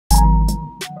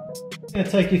I'm going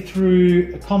to take you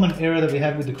through a common error that we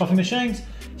have with the coffee machines.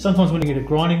 Sometimes when you get a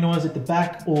grinding noise at the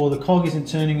back or the cog isn't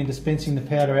turning and dispensing the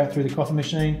powder out through the coffee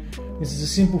machine. This is a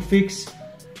simple fix.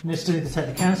 You just need to take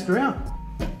the canister out.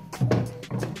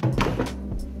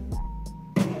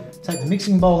 Take the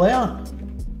mixing bowl out.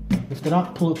 Lift it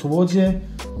up, pull it towards you.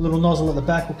 A little nozzle at the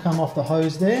back will come off the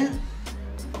hose there.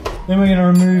 Then we're going to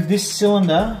remove this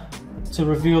cylinder to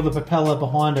reveal the propeller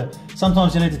behind it.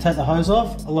 Sometimes you need to take the hose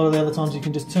off. A lot of the other times you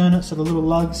can just turn it so the little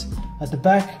lugs at the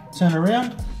back turn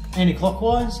around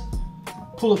anti-clockwise,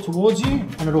 pull it towards you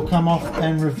and it'll come off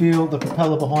and reveal the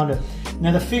propeller behind it.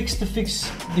 Now the fix to fix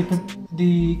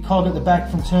the cog at the back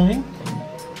from turning,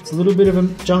 it's a little bit of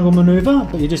a jungle maneuver,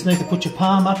 but you just need to put your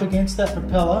palm up against that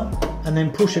propeller and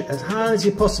then push it as hard as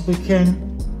you possibly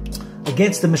can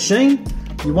against the machine.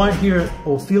 You won't hear it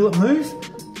or feel it move.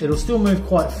 It'll still move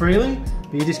quite freely,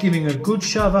 but you're just giving a good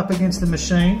shove up against the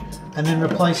machine and then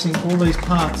replacing all these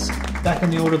parts back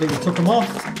in the order that you took them off.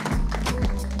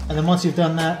 And then once you've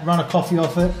done that, run a coffee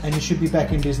off it and you should be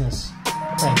back in business.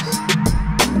 Thanks.